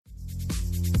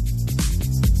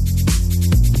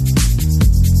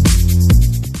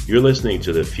You're listening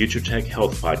to the Future Tech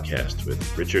Health Podcast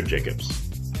with Richard Jacobs.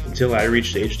 Until I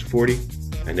reached age 40,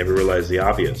 I never realized the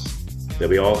obvious, that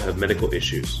we all have medical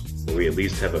issues, or we at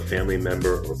least have a family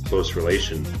member or close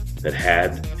relation that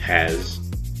had, has,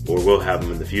 or will have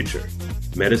them in the future.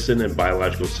 Medicine and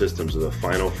biological systems are the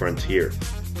final frontier.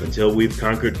 Until we've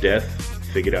conquered death,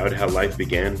 figured out how life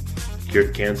began,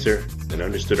 cured cancer, and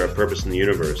understood our purpose in the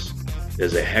universe,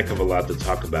 there's a heck of a lot to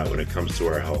talk about when it comes to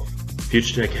our health.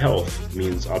 Future Tech Health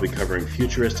means I'll be covering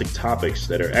futuristic topics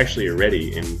that are actually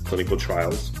already in clinical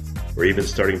trials, or even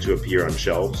starting to appear on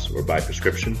shelves or by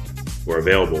prescription, or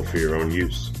available for your own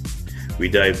use. We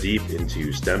dive deep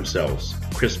into stem cells,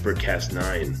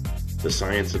 CRISPR-Cas9, the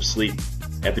science of sleep,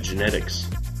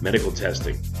 epigenetics, medical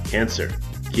testing, cancer,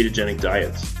 ketogenic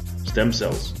diets, stem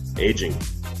cells, aging,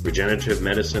 regenerative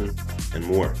medicine, and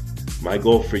more. My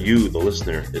goal for you, the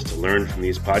listener, is to learn from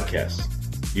these podcasts.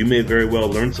 You may very well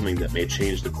learn something that may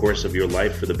change the course of your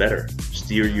life for the better,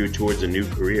 steer you towards a new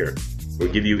career, or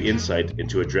give you insight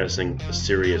into addressing a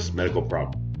serious medical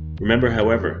problem. Remember,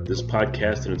 however, this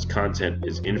podcast and its content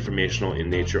is informational in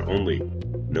nature only.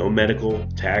 No medical,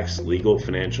 tax, legal,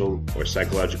 financial, or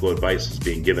psychological advice is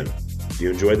being given. If you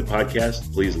enjoy the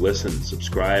podcast, please listen,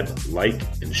 subscribe, like,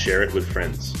 and share it with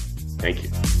friends. Thank you.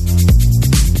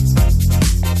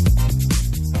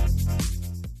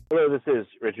 Hello, this is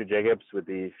Richard Jacobs with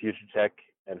the Future Tech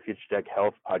and Future Tech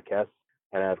Health podcast,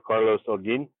 and I have Carlos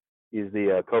Holguin. He's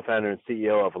the co-founder and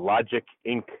CEO of Logic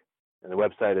Inc., and the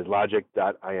website is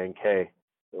logic.ink.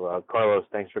 So, Carlos,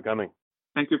 thanks for coming.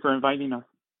 Thank you for inviting us.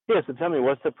 Yeah, so tell me,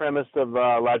 what's the premise of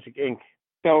Logic Inc.?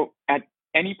 So at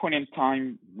any point in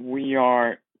time, we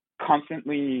are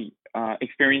constantly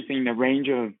experiencing a range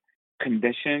of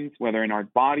conditions, whether in our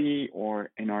body or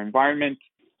in our environment,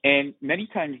 and many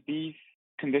times these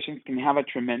conditions can have a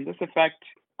tremendous effect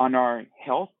on our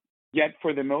health, yet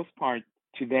for the most part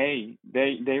today,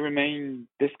 they remain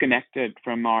disconnected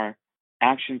from our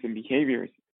actions and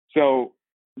behaviors. So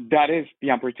that is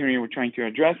the opportunity we're trying to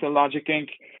address at Logic Inc.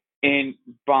 And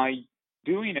by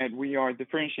doing it, we are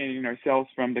differentiating ourselves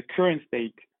from the current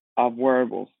state of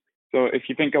wearables. So if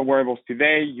you think of wearables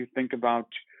today, you think about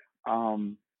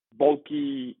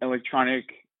bulky electronic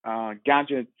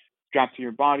gadgets strapped to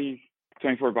your bodies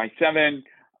 24/7.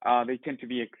 They tend to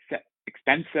be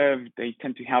expensive. They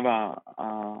tend to have a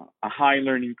high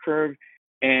learning curve,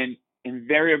 and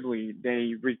invariably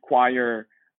they require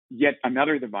yet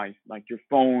another device like your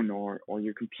phone or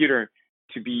your computer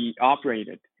to be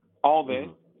operated. All this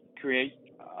creates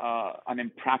an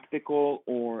impractical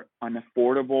or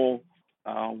unaffordable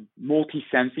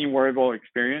multi-sensing wearable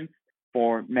experience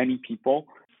for many people.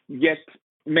 Yet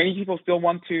many people still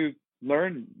want to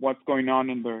learn what's going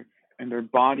on in their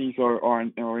bodies or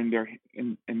in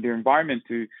their environment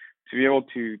to be able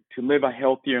to live a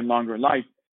healthier and longer life.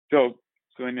 So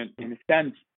in a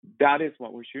sense, that is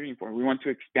what we're shooting for. We want to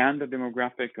expand the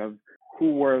demographic of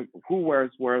who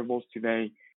wears wearables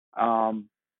today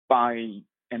by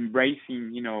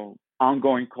embracing,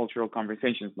 ongoing cultural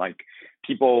conversations like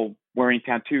people wearing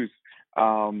tattoos,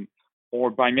 or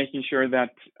by making sure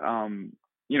that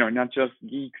not just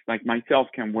geeks like myself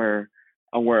can wear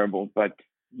a wearable, but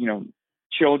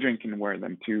children can wear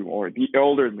them too, or the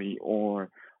elderly, or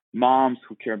moms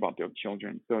who care about their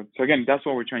children. So again, that's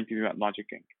what we're trying to do at Logic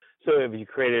Inc. So have you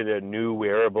created a new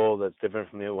wearable that's different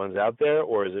from the ones out there,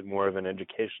 or is it more of an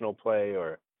educational play,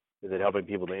 or is it helping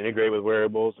people to integrate with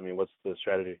wearables? I mean, what's the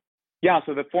strategy? Yeah,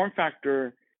 so the form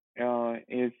factor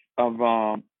is of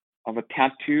a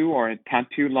tattoo or a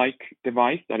tattoo-like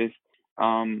device that is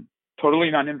totally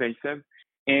non-invasive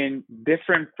and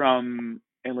different from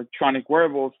electronic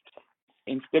wearables.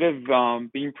 Instead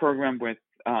of being programmed with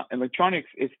electronics,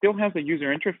 it still has a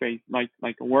user interface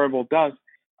like a wearable does.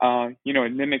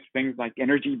 It mimics things like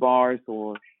energy bars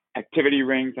or activity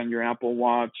rings on your Apple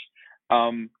Watch.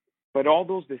 But all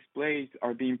those displays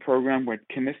are being programmed with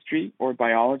chemistry or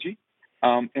biology.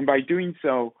 And by doing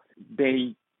so,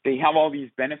 they have all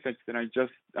these benefits that I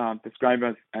just described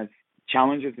as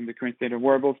challenges in the current state of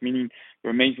wearables, meaning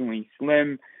they're amazingly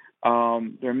slim,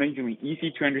 they're amazingly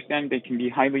easy to understand, they can be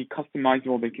highly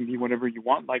customizable, they can be whatever you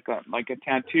want, like a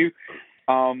tattoo,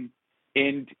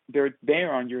 and they're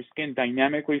there on your skin,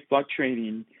 dynamically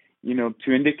fluctuating,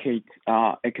 to indicate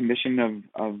a condition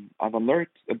of alert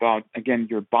about, again,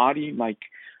 your body, like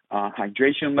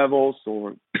hydration levels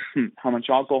or how much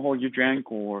alcohol you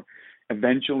drank, or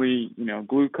eventually,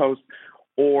 glucose,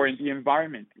 or in the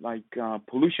environment, like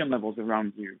pollution levels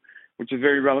around you, which is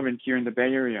very relevant here in the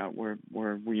Bay Area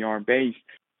where we are based,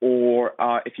 or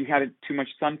if you had too much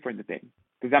sun for the day.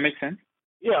 Does that make sense?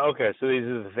 Yeah, okay. So these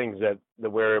are the things that the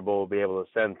wearable will be able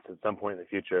to sense at some point in the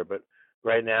future. But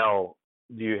right now,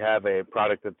 do you have a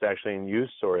product that's actually in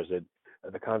use, or is it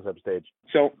at the concept stage?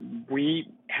 So we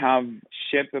have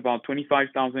shipped about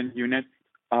 25,000 units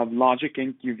of Logic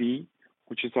Ink UV,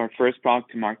 which is our first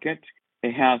product to market.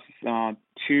 It has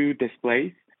two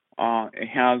displays. It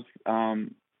has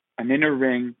an inner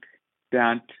ring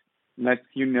that lets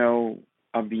you know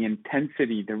of the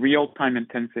intensity, the real-time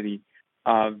intensity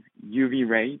of UV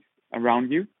rays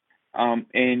around you.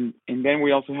 And then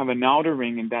we also have an outer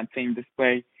ring in that same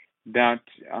display that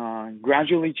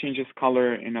gradually changes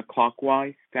color in a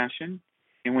clockwise fashion.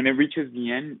 And when it reaches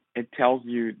the end, it tells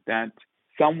you that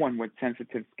someone with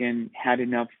sensitive skin had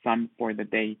enough sun for the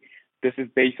day. This is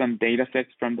based on data sets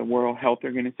from the World Health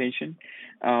Organization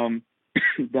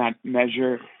that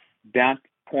measure that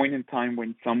point in time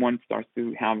when someone starts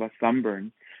to have a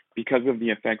sunburn because of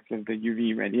the effects of the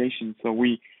UV radiation. So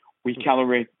we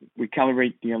calibrate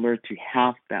the alert to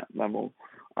half that level.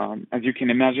 As you can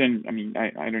imagine, I mean,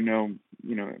 I don't know,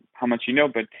 how much you know,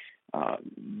 but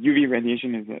UV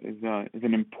radiation is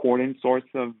an important source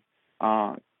of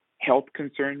health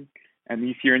concern, at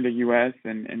least here in the U.S.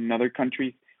 and in other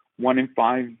countries. 1 in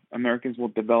 5 Americans will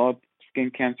develop skin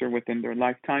cancer within their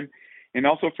lifetime, and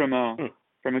also from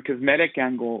a cosmetic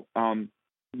angle,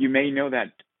 you may know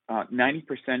that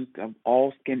 90% of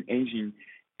all skin aging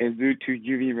is due to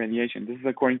UV radiation. This is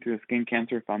according to the Skin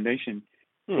Cancer Foundation.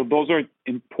 So those are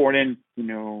important,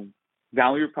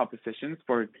 value propositions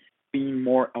for being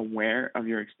more aware of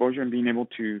your exposure and being able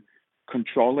to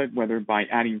control it, whether by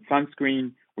adding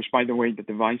sunscreen, which, by the way, the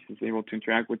device is able to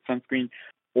interact with sunscreen,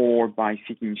 or by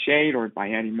seeking shade, or by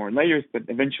adding more layers, but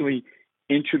eventually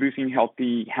introducing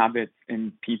healthy habits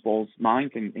in people's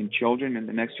minds and in children and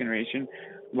the next generation,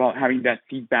 while having that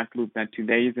feedback loop that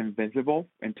today is invisible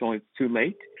until it's too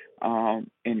late, and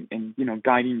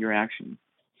guiding your actions.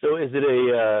 So is it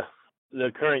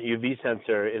the current UV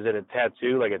sensor, is it a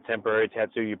tattoo, like a temporary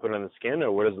tattoo you put on the skin,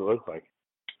 or what does it look like?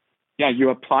 Yeah, you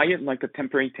apply it like a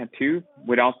temporary tattoo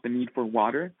without the need for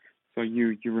water. So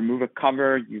you remove a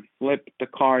cover, you flip the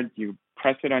card, you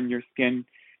press it on your skin,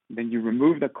 then you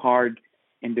remove the card,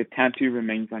 and the tattoo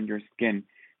remains on your skin.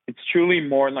 It's truly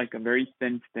more like a very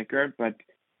thin sticker, but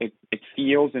it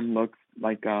feels and looks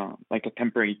like a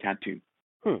temporary tattoo.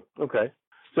 Okay.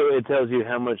 So it tells you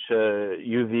how much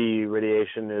UV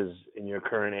radiation is in your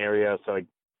current area. So I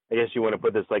guess you want to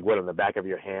put this on the back of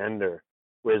your hand, or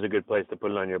where's a good place to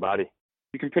put it on your body?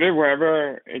 You can put it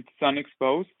wherever it's sun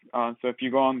exposed. So if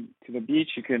you go on to the beach,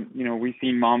 you can, we've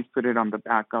seen moms put it on the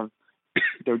back of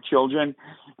their children.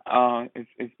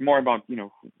 It's more about,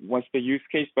 what's the use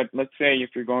case. But let's say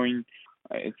if you're going,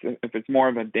 if it's more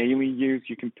of a daily use,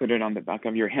 you can put it on the back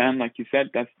of your hand, like you said.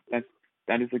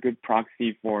 That is a good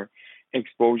proxy for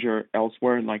exposure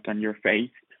elsewhere, like on your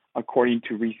face, according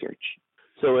to research.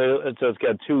 So it's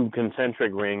got two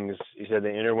concentric rings. You said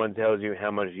the inner one tells you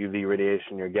how much UV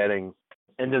radiation you're getting.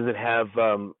 And does it have,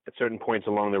 at certain points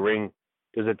along the ring,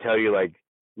 does it tell you like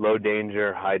low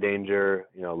danger, high danger,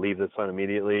 leave the sun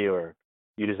immediately, or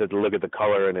you just have to look at the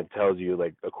color and it tells you,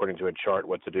 like, according to a chart,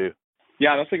 what to do?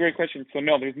 Yeah, that's a great question. So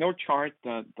no, there's no chart.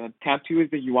 The tattoo is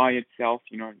the UI itself.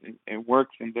 It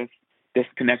works in this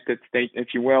disconnected state, if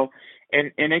you will,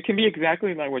 and it can be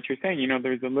exactly like what you're saying.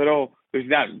 There's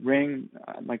that ring,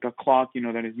 like a clock,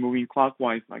 that is moving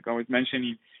clockwise, like I was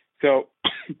mentioning. So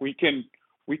we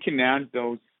can add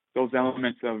those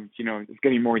elements of, it's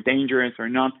getting more dangerous or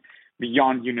not,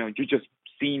 beyond, you just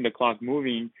seeing the clock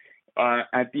moving.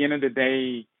 At the end of the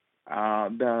day,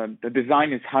 the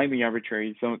design is highly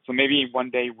arbitrary. So maybe one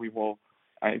day we will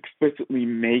explicitly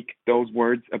make those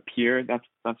words appear.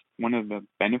 That's one of the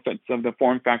benefits of the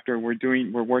form factor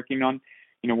we're working on.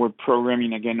 We're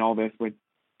programming, again, all this with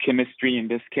chemistry in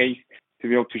this case, to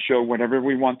be able to show whatever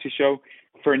we want to show.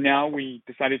 For now, we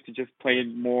decided to just play it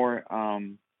more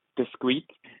discreet,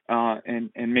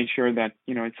 and make sure that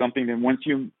it's something that once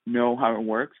you know how it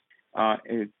works,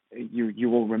 you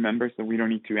will remember. So we don't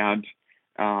need to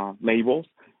add labels.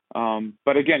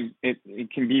 But again,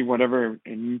 it can be whatever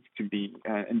it needs to be.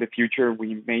 In the future,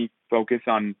 we may focus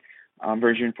on a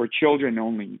version for children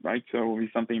only, right? So it will be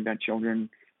something that children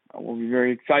will be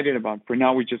very excited about. For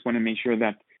now, we just want to make sure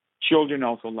that children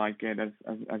also like it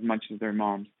as much as their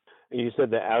moms. You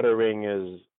said the outer ring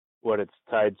is it's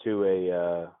tied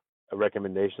to a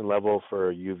recommendation level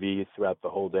for UV throughout the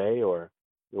whole day, or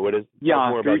what is? Yeah,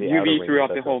 more about the UV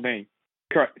throughout the whole day.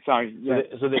 Correct. Sorry. Yes.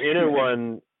 So the inner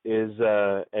one is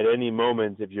at any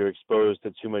moment, if you're exposed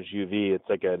to too much UV, it's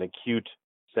like an acute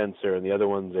sensor, and the other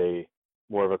one's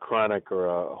more of a chronic or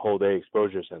a whole day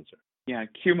exposure sensor. Yeah,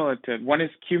 cumulative. One is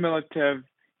cumulative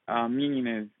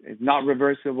meaning is not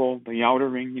reversible. The outer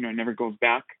ring, never goes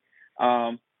back.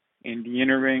 And the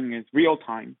inner ring is real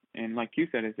time. And like you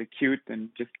said, it's acute and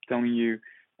just telling you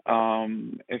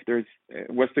if there's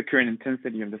what's the current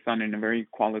intensity of the sun in a very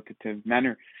qualitative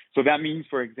manner. So that means,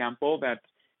 for example, that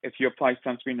if you apply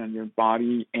sunscreen on your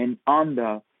body and on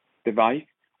the device,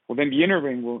 well, then the inner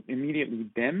ring will immediately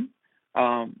dim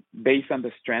based on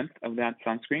the strength of that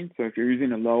sunscreen. So if you're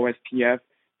using a low SPF,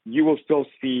 you will still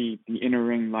see the inner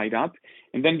ring light up.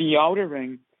 And then the outer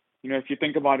ring, if you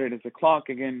think about it as a clock,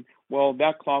 again, well,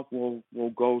 that clock will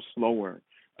go slower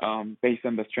based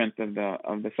on the strength of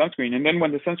the sunscreen. And then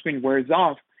when the sunscreen wears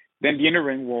off, then the inner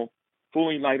ring will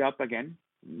fully light up again,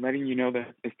 letting you know that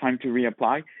it's time to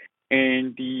reapply.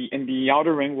 And the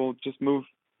outer ring will just move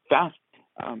fast.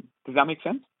 Does that make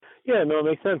sense? Yeah, no, it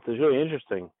makes sense. It's really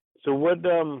interesting. So what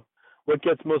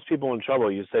gets most people in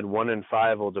trouble? You said 1 in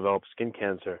 5 will develop skin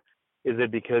cancer. Is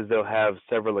it because they'll have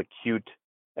several acute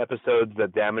episodes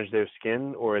that damage their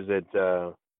skin, or is it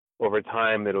over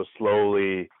time it'll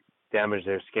slowly damage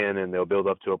their skin and they'll build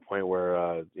up to a point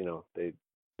where the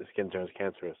skin turns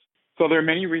cancerous? So there are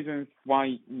many reasons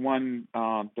why one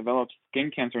develops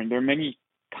skin cancer, and there are many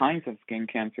kinds of skin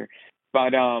cancer.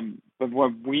 But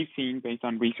what we've seen based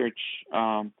on research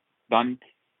done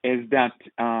is that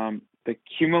the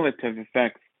cumulative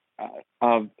effects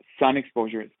of sun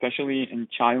exposure, especially in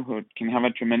childhood, can have a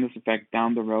tremendous effect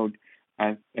down the road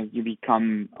as you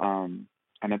become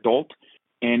an adult,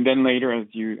 and then later as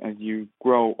you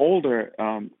grow older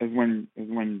is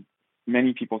when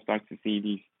many people start to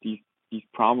see these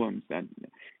problems that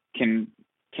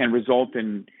can result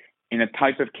in a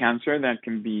type of cancer that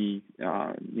can be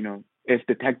if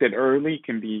detected early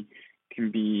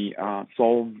can be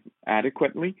solved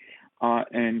adequately,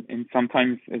 and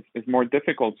sometimes it's more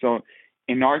difficult. So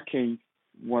in our case,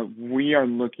 what we are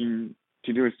looking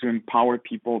to do is to empower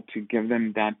people, to give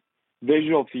them that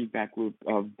visual feedback loop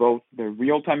of both the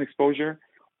real-time exposure,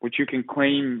 which you can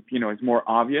claim, is more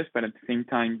obvious, but at the same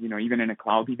time, even in a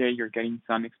cloudy day, you're getting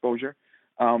sun exposure,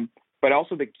 but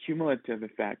also the cumulative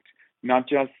effect, not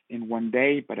just in one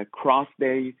day, but across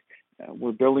days.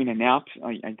 We're building an app.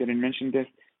 I didn't mention this.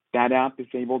 That app is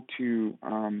able to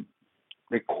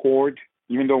record,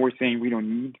 even though we're saying we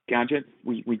don't need gadgets,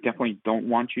 we definitely don't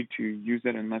want you to use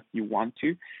it unless you want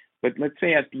to. But let's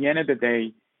say at the end of the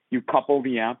day, you couple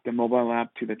the app, the mobile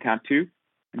app, to the tattoo,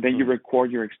 and then you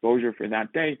record your exposure for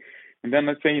that day. And then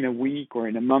let's say in a week or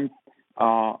in a month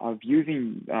of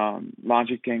using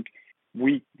Logic Ink,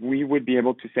 we would be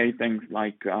able to say things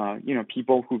like,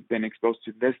 people who've been exposed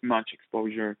to this much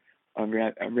exposure of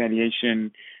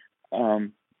radiation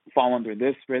fall under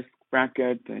this risk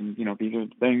bracket, and these are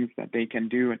the things that they can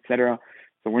do, etc.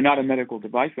 So we're not a medical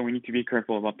device, so we need to be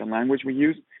careful about the language we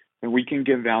use, but we can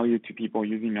give value to people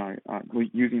using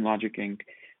using Logic Ink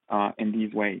in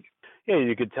these ways. Yeah,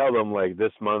 you could tell them, like,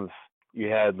 this month you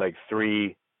had like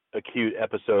 3 acute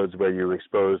episodes where you were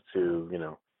exposed to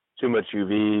too much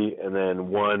UV, and then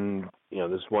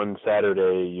this one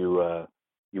Saturday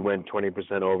you went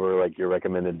 20% over like your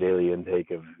recommended daily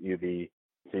intake of UV.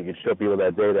 So you could show people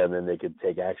that data, and then they could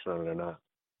take action on it or not.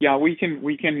 Yeah, we can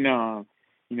word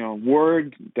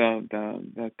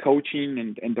the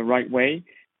coaching and the right way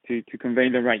to convey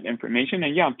the right information.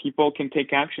 And yeah, people can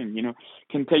take action,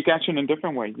 can take action in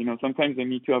different ways. Sometimes they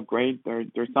need to upgrade their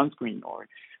sunscreen, or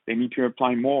they need to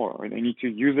apply more, or they need to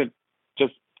use it,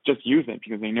 just use it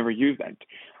because they never use it.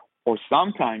 Or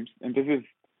sometimes, and this is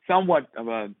somewhat of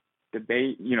a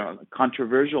debate, a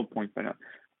controversial point, but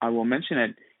I will mention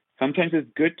it. Sometimes it's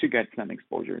good to get sun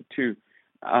exposure too.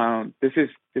 This is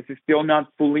still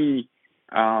not fully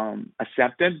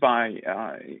accepted by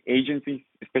agencies,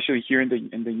 especially here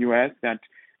in the U.S., that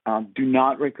do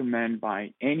not recommend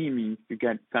by any means to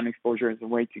get sun exposure as a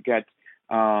way to get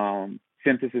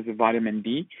synthesis of vitamin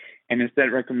D, and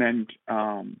instead recommend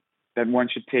that one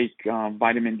should take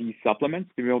vitamin D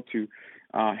supplements to be able to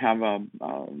have a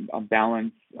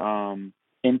balanced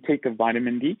intake of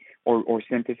vitamin D or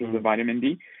synthesis of vitamin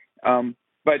D.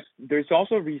 But there's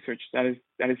also research that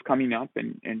is coming up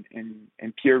in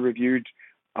peer-reviewed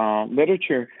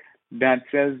literature that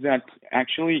says that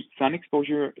actually sun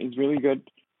exposure is really good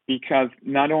because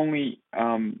not only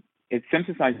it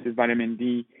synthesizes vitamin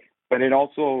D, but it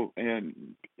also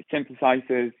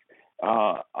synthesizes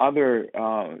other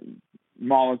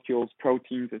molecules,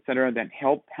 proteins, etc., that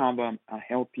help have a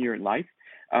healthier life.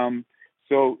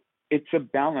 So it's a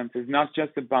balance. It's not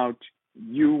just about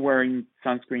you wearing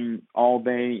sunscreen all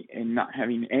day and not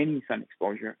having any sun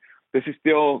exposure. This is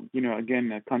still,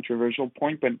 again, a controversial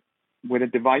point, but with a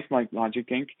device like Logic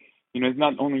Ink, it's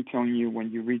not only telling you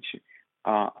when you reach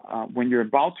when you're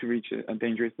about to reach a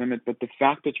dangerous limit. But the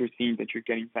fact that you're seeing that you're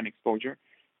getting sun exposure,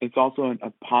 it's also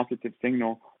a positive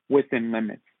signal within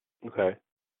limits. Okay.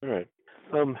 All right.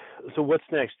 So what's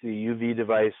next? The UV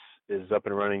device is up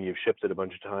and running. You've shipped it a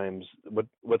bunch of times.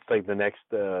 What's like the next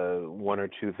one or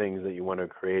two things that you want to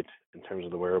create in terms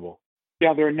of the wearable?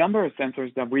 Yeah, there are a number of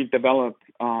sensors that we've developed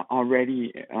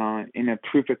already in a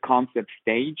proof of concept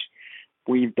stage.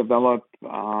 We've developed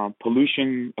a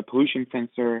pollution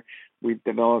sensor. We've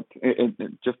developed,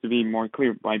 just to be more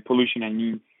clear, by pollution I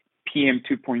mean PM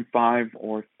 2.5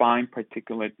 or fine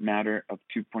particulate matter of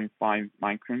 2.5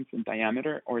 microns in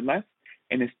diameter or less,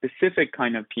 and a specific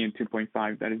kind of PM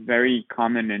 2.5 that is very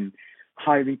common in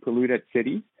highly polluted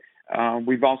cities.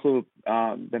 We've also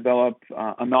developed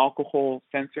an alcohol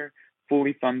sensor,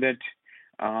 fully funded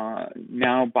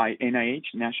now by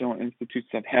NIH, National Institutes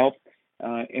of Health.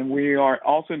 And we are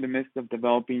also in the midst of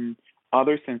developing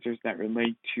other sensors that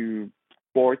relate to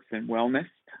sports and wellness,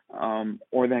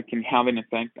 or that can have an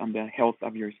effect on the health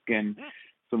of your skin.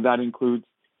 So that includes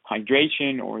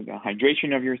hydration, or the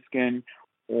hydration of your skin,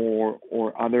 or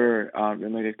other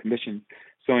related conditions.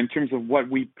 So in terms of what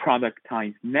we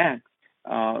productize next,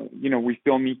 we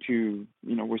still need to,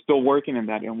 we're still working on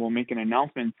that, and we'll make an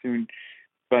announcement soon.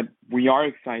 But we are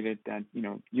excited that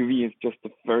UV is just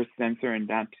the first sensor in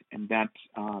that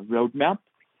roadmap,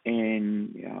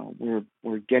 and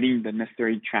we're getting the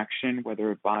necessary traction,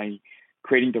 whether by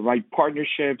creating the right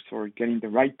partnerships or getting the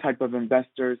right type of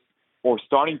investors, or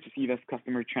starting to see this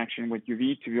customer traction with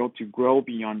UV to be able to grow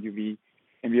beyond UV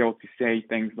and be able to say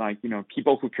things like,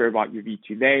 people who care about UV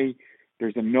today,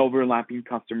 there's an overlapping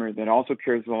customer that also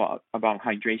cares about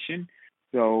hydration.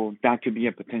 So that could be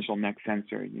a potential next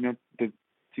sensor,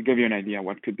 to give you an idea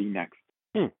what could be next.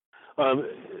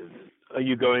 Are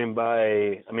you going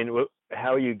by,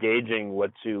 how are you gauging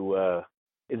what to,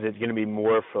 is it going to be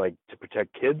more for to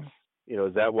protect kids?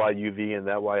 Is that why UV and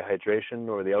that why hydration,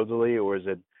 or the elderly, or is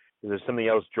there something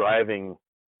else driving,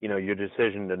 your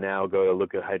decision to now go to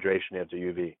look at hydration after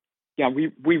UV? Yeah,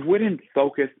 we wouldn't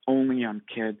focus only on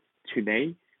kids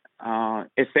today.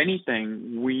 If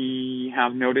anything, we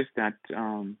have noticed that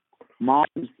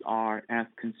moms are as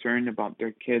concerned about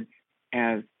their kids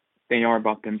as they are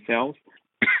about themselves.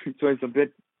 So it's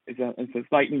a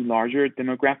slightly larger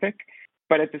demographic.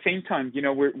 But at the same time,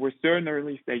 we're still an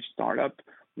early stage startup.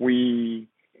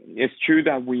 It's true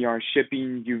that we are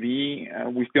shipping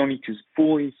UV. We still need to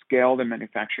fully scale the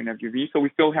manufacturing of UV. So we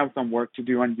still have some work to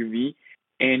do on UV.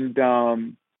 And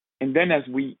then as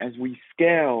we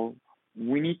scale,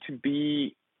 we need to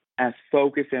be as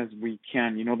focused as we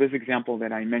can. This example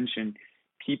that I mentioned,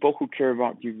 people who care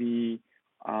about UV,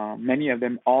 many of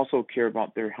them also care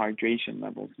about their hydration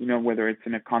levels, whether it's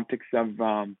in a context of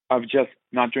just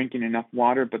not drinking enough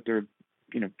water, but they're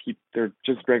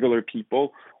just regular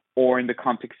people, or in the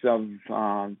context of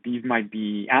these might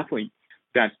be athletes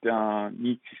that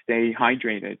need to stay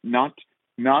hydrated,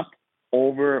 not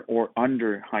over or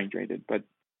under hydrated, but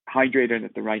hydrated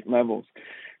at the right levels.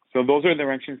 So those are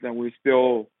directions that we're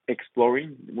still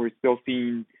exploring. We're still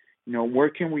seeing, where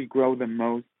can we grow the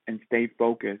most and stay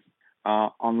focused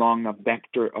along a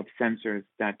vector of sensors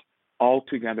that all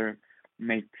together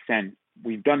make sense.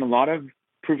 We've done a lot of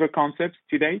proof of concepts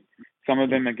to date. Some of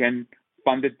them, again,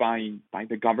 funded by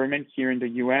the government here in the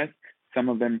U.S., some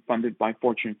of them funded by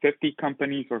Fortune 50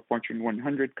 companies or Fortune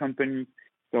 100 companies.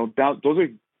 So those are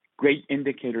great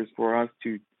indicators for us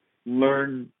to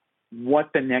learn what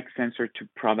the next sensor to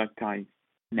productize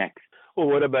next. Well,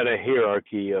 what about a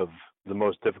hierarchy of the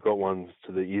most difficult ones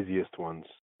to the easiest ones?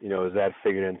 Is that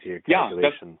figured into your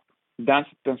calculation? Yeah,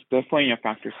 that's definitely a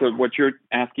factor. So what you're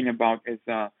asking about is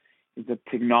a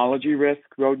technology risk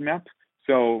roadmap.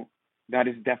 So that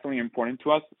is definitely important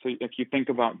to us. So if you think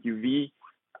about UV,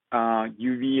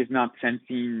 UV is not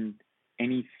sensing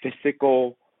any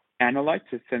physical analytes,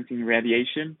 it's sensing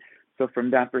radiation. So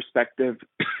from that perspective,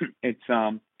 it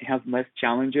has less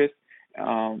challenges.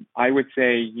 I would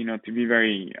say, to be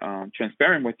very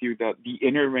transparent with you, the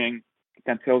inner ring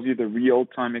that tells you the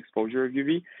real-time exposure of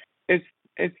UV,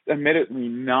 it's admittedly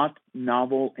not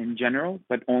novel in general,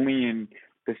 but only in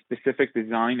the specific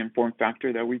design and form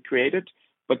factor that we created.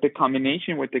 But the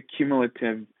combination with the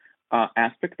cumulative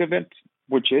aspect of it,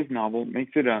 which is novel,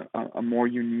 makes it a more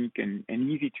unique and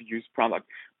easy-to-use product.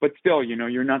 But still,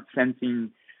 you're not sensing,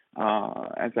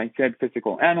 as I said,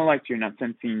 physical analytes. You're not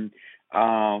sensing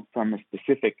from a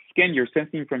specific skin. You're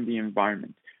sensing from the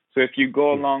environment. So if you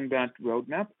go along that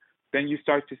roadmap, then you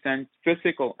start to sense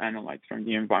physical analytes from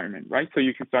the environment, right? So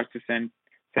you can start to sense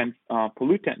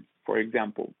pollutants, for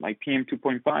example, like PM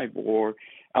 2.5 or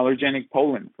allergenic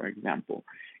pollen, for example.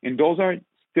 And those are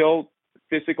still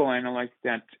physical analytes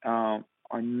that are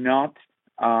not,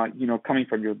 coming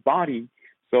from your body.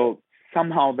 So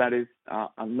somehow that is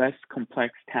a less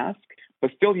complex task,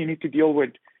 but still you need to deal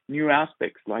with new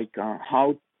aspects like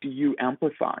how do you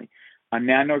amplify a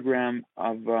nanogram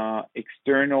of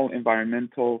external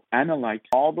environmental analyte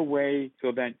all the way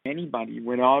so that anybody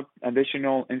without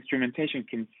additional instrumentation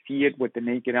can see it with the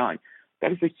naked eye.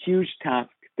 That is a huge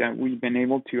task that we've been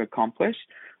able to accomplish.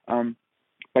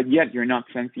 But yet you're not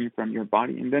sensing from your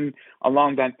body. And then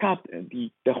along that path,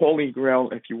 the holy grail,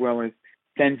 if you will, is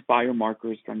sense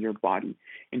biomarkers from your body.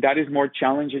 And that is more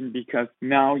challenging because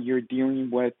now you're dealing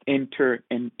with inter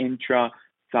and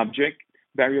intra-subject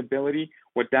variability.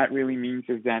 What that really means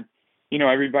is that,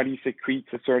 everybody secretes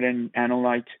a certain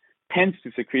analyte, tends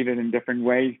to secrete it in different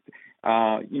ways.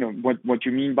 What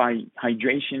you mean by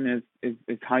hydration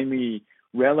is highly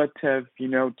relative,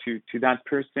 to that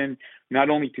person, not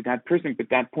only to that person, but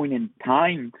that point in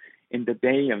time in the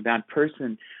day of that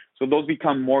person. So those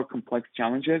become more complex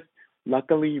challenges.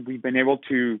 Luckily, we've been able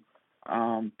to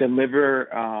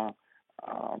deliver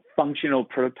functional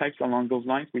prototypes along those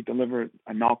lines. We delivered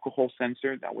an alcohol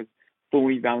sensor that was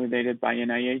fully validated by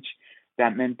NIH.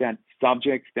 That meant that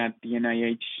subjects that the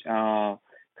NIH,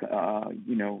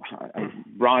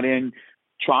 brought in,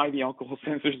 try the alcohol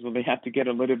sensors, so they have to get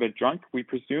a little bit drunk, we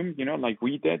presume, like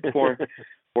we did for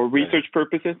research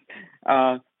purposes.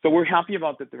 So we're happy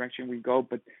about the direction we go,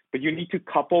 but you need to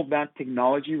couple that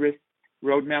technology risk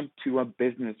roadmap to a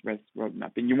business risk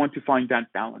roadmap, and you want to find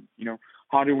that balance.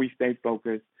 How do we stay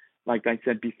focused, like I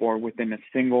said before, within a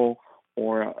single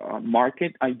or a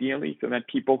market, ideally, so that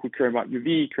people who care about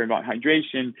UV, care about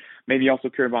hydration, maybe also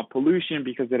care about pollution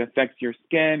because it affects your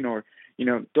skin, or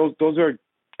those are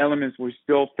elements we're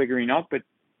still figuring out, but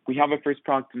we have a first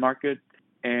product to market,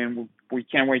 and we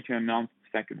can't wait to announce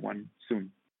the second one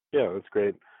soon. Yeah, that's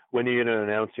great. When are you going to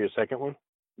announce your second one?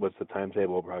 What's the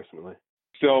timetable approximately?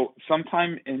 So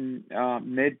sometime in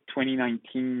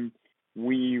mid-2019,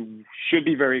 we should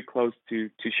be very close to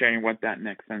sharing what that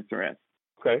next sensor is.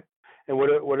 Okay. And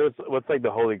what's like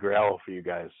the holy grail for you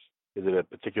guys? Is it a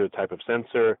particular type of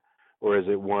sensor, or is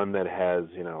it one that has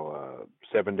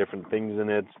 7 different things in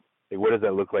it? Like, what does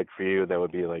that look like for you? That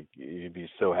would be like, you'd be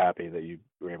so happy that you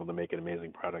were able to make an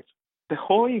amazing product. The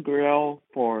holy grail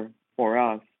for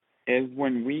us is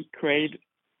when we create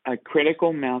a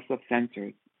critical mass of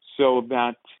sensors so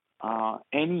that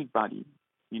anybody,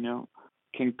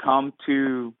 can come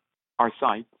to our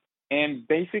site and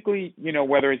basically,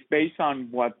 whether it's based on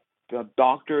what the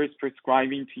doctor is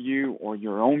prescribing to you or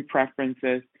your own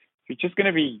preferences, you're just going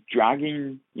to be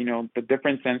dragging, the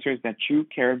different sensors that you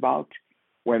care about,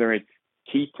 whether it's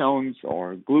ketones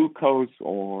or glucose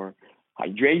or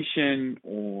hydration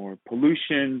or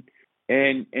pollution.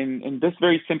 And in this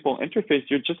very simple interface,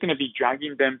 you're just going to be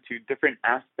dragging them to different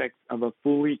aspects of a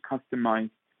fully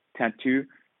customized tattoo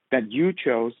that you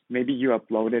chose. Maybe you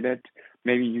uploaded it.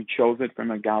 Maybe you chose it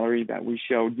from a gallery that we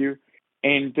showed you,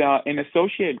 and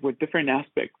associate with different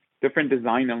aspects, different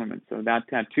design elements of that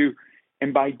tattoo.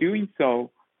 And by doing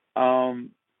so,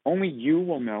 only you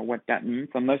will know what that means,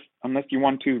 unless you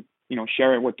want to,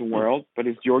 share it with the world, but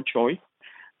it's your choice.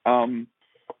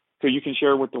 So you can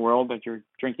share with the world that you're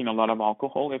drinking a lot of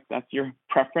alcohol, if that's your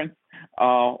preference,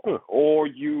 or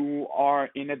you are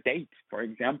in a date, for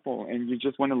example, and you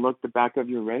just want to look the back of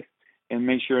your wrist and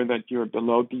make sure that you're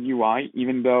below DUI,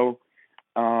 even though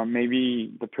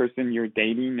maybe the person you're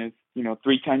dating is,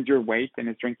 3 times your weight and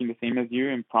is drinking the same as you,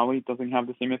 and probably doesn't have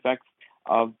the same effects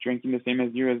of drinking the same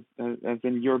as you as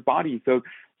in your body. So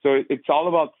it's all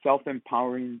about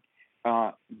self-empowering,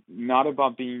 not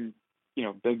about being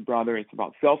big brother. It's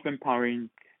about self-empowering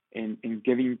and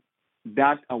giving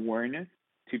that awareness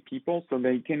to people so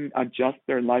they can adjust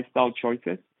their lifestyle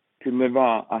choices to live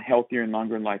a healthier and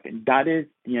longer life. And that is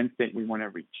the end state we want to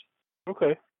reach.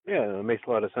 Okay. Yeah, that makes a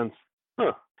lot of sense.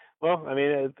 Huh. Well, I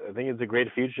mean, I think it's a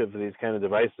great future for these kind of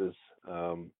devices.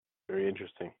 Very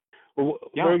interesting. Well,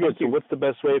 yeah, very good. So what's the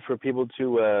best way for people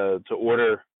to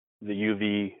order the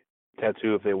UV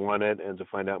tattoo if they want it, and to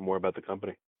find out more about the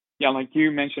company? Yeah, like you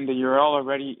mentioned the URL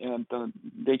already,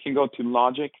 they can go to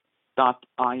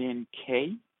logic.ink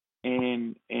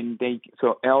and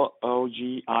so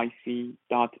LOGIC.INK,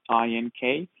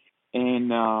 and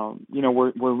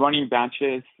we're running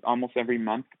batches almost every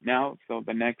month now. So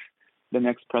the next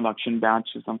production batch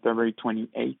is on February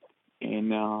 28th,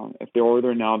 and if they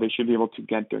order now, they should be able to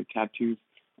get their tattoos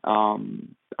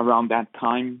around that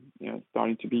time,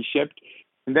 starting to be shipped.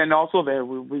 And then also there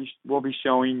we'll be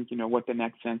showing what the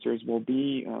next sensors will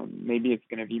be. Maybe it's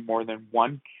going to be more than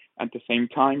one at the same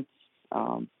time.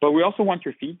 But we also want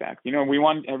your feedback. We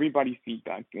want everybody's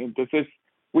feedback. This is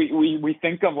we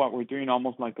think of what we're doing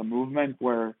almost like a movement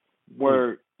where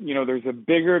there's a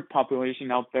bigger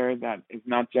population out there that is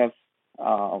not just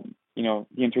the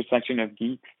intersection of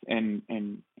geeks and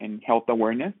health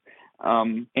awareness.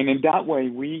 And in that way,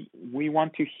 we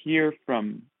want to hear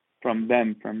from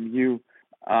them, from you,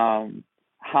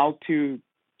 how to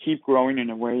keep growing in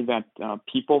a way that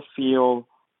people feel,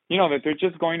 that they're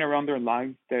just going around their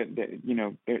lives, that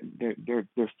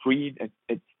they're free.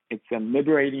 It's a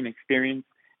liberating experience.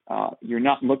 You're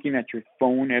not looking at your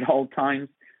phone at all times.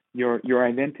 Your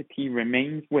identity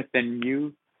remains within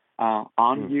you,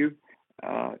 on you.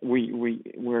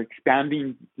 We're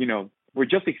expanding, we're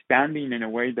just expanding in a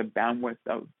way the bandwidth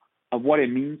of what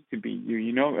it means to be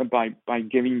you, by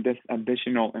giving this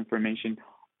additional information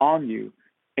on you,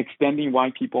 extending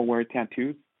why people wear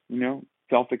tattoos,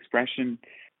 self-expression,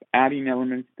 adding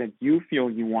elements that you feel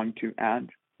you want to add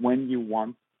when you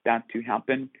want that to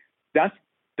happen.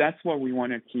 That's what we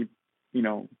want to keep,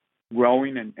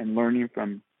 growing and learning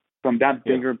from that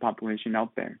bigger population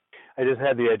out there. I just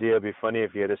had the idea it'd be funny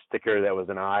if you had a sticker that was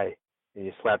an eye and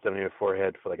you slapped it on your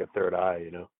forehead for like a third eye,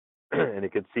 and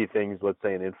it could see things, let's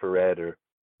say in infrared or,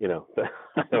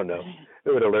 I don't know.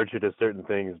 It would alert you to certain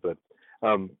things, but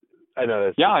I know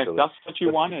that's if that's what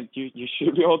you wanted, you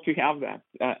should be able to have that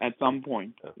at some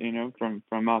point,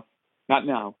 from us. Not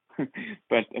now,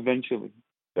 but eventually.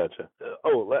 Gotcha.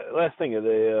 Last thing,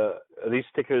 are these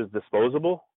stickers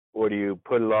disposable? Or do you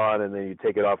put it on and then you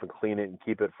take it off and clean it and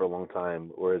keep it for a long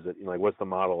time? Or is it, what's the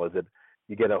model? Is it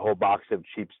you get a whole box of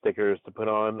cheap stickers to put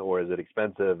on, or is it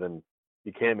expensive and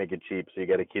you can't make it cheap, so you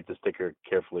got to keep the sticker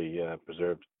carefully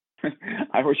preserved?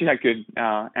 I wish I could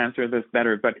answer this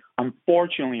better, but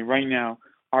unfortunately right now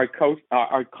our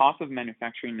cost of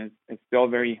manufacturing is still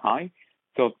very high.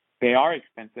 So they are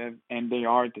expensive and they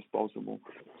are disposable.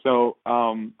 So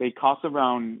they cost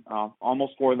around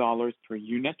almost $4 per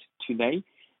unit today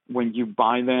when you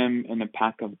buy them in a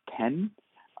pack of 10.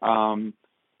 And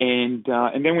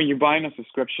then when you buy on a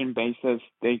subscription basis,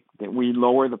 we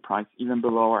lower the price even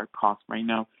below our cost right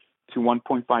now to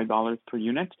 $1.5 per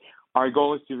unit. Our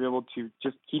goal is to be able to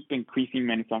just keep increasing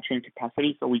manufacturing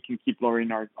capacity so we can keep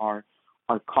lowering our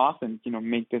costs and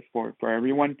make this for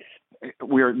everyone.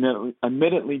 We are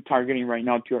admittedly targeting right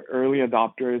now to our early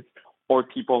adopters or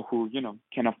people who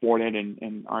can afford it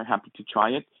and are happy to try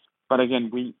it. But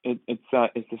again, it's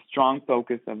a strong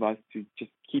focus of us to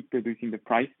just keep reducing the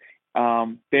price.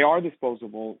 They are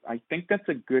disposable. I think that's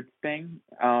a good thing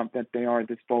that they are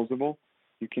disposable.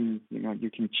 You can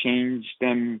change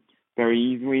them very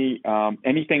easily.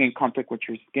 Anything in contact with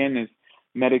your skin is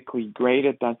medically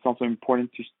graded. That's also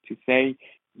important to say.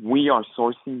 We are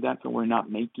sourcing that, so we're not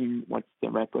making what's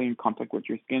directly in contact with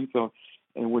your skin. So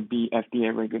it would be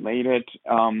FDA regulated.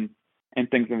 And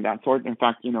things of that sort. In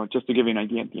fact, just to give you an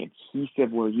idea, the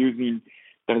adhesive we're using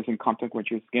that is in contact with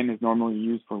your skin is normally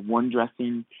used for wound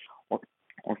dressing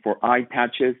or for eye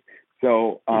patches.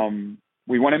 So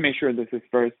we want to make sure this is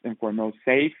first and foremost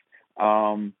safe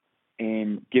and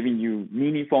giving you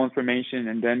meaningful information,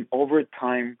 and then over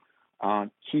time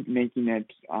keep making it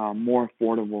more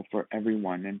affordable for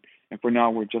everyone. And for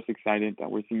now, we're just excited that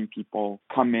we're seeing people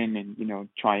come in and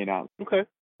try it out. Okay,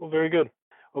 well, very good.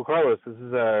 Well, Carlos, this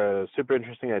is a super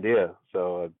interesting idea.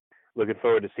 So looking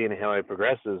forward to seeing how it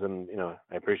progresses. And,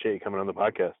 I appreciate you coming on the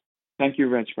podcast. Thank you,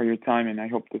 Rich, for your time. And I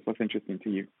hope this was interesting to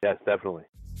you. Yes, definitely.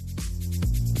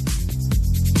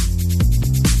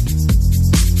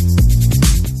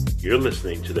 You're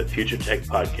listening to the Future Tech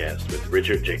Podcast with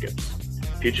Richard Jacobs.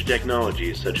 Future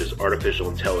technologies such as artificial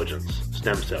intelligence,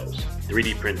 stem cells,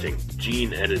 3D printing,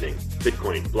 gene editing,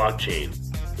 Bitcoin, blockchain,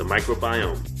 the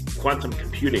microbiome, quantum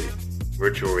computing,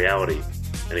 virtual reality,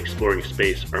 and exploring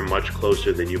space are much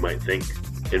closer than you might think.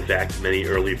 In fact, many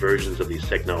early versions of these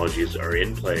technologies are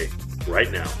in play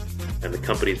right now, and the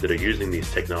companies that are using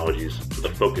these technologies are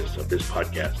the focus of this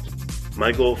podcast.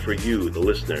 My goal for you, the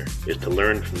listener, is to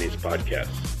learn from these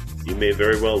podcasts. You may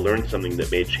very well learn something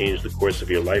that may change the course of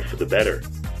your life for the better,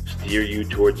 steer you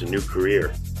towards a new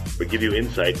career, or give you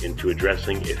insight into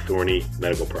addressing a thorny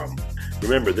medical problem.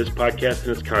 Remember, this podcast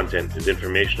and its content is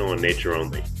informational in nature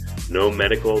only. No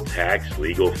medical, tax,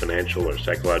 legal, financial, or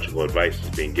psychological advice is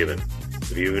being given.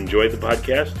 If you've enjoyed the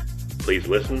podcast, please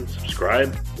listen,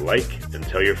 subscribe, like, and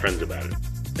tell your friends about it.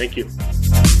 Thank you.